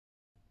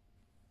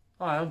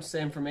Hi, I'm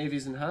Sam from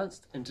EVs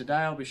Enhanced, and today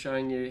I'll be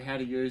showing you how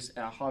to use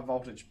our high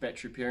voltage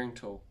battery pairing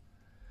tool.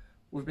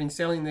 We've been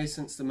selling these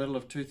since the middle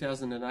of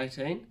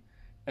 2018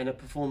 and it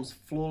performs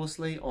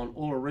flawlessly on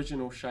all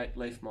original shaped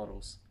Leaf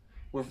models.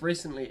 We've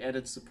recently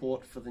added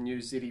support for the new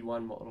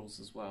ZE1 models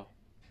as well.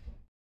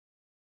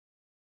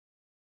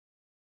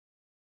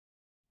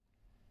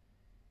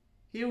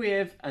 Here we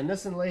have a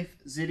Nissan Leaf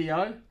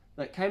ZEO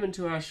that came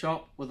into our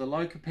shop with a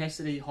low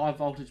capacity high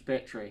voltage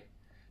battery.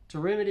 To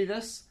remedy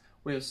this,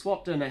 we have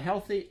swapped in a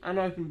healthy,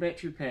 unopened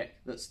battery pack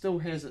that still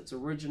has its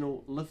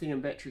original lithium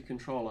battery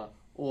controller,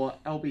 or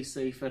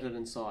LBC, fitted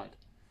inside.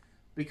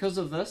 Because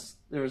of this,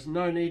 there is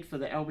no need for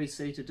the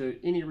LBC to do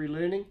any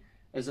relearning,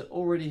 as it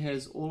already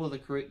has all of the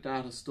correct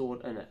data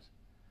stored in it.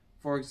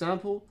 For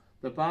example,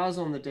 the bars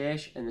on the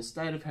dash and the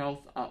state of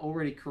health are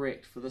already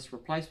correct for this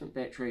replacement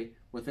battery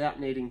without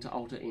needing to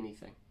alter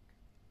anything.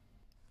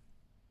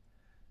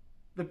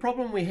 The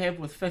problem we have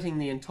with fitting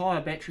the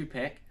entire battery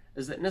pack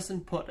is that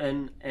Nissan put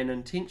in an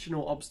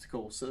intentional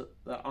obstacle so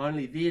that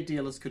only their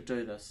dealers could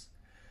do this.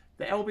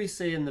 The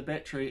LBC in the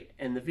battery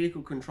and the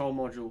vehicle control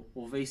module,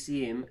 or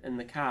VCM, in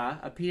the car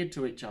are paired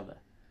to each other.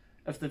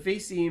 If the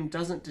VCM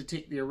doesn't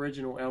detect the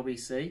original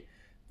LBC,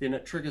 then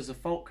it triggers a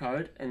fault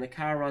code and the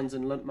car runs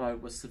in limp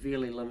mode with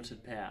severely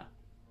limited power.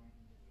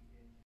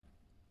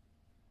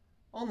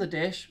 On the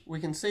dash, we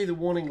can see the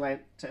warning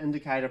lamp to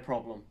indicate a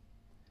problem.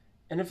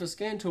 And if a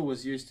scan tool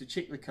was used to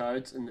check the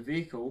codes in the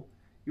vehicle,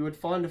 you would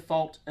find a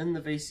fault in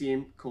the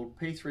VCM called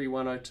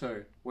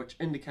P3102, which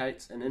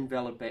indicates an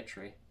invalid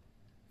battery.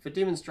 For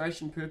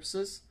demonstration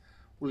purposes,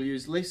 we'll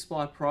use Leaf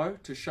Spy Pro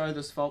to show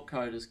this fault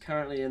code is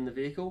currently in the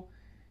vehicle,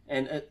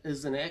 and it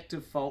is an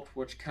active fault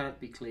which can't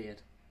be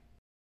cleared.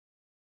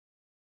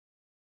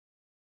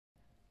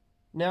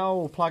 Now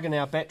we'll plug in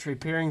our battery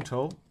pairing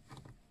tool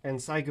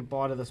and say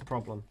goodbye to this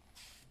problem.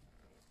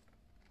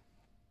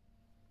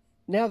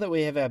 Now that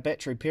we have our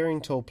battery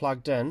pairing tool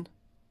plugged in,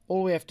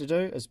 all we have to do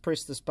is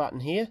press this button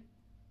here,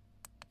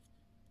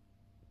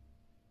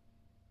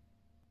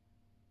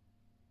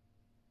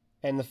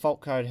 and the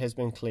fault code has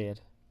been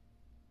cleared.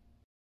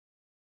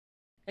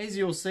 As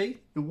you'll see,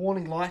 the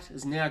warning light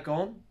is now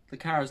gone, the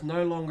car is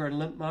no longer in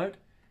limp mode,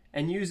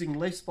 and using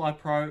Leaf Spy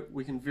Pro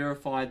we can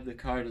verify the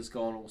code is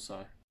gone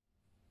also.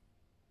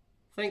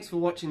 Thanks for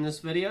watching this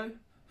video.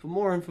 For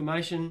more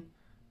information,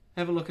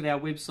 have a look at our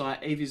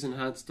website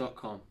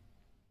evsenhanced.com.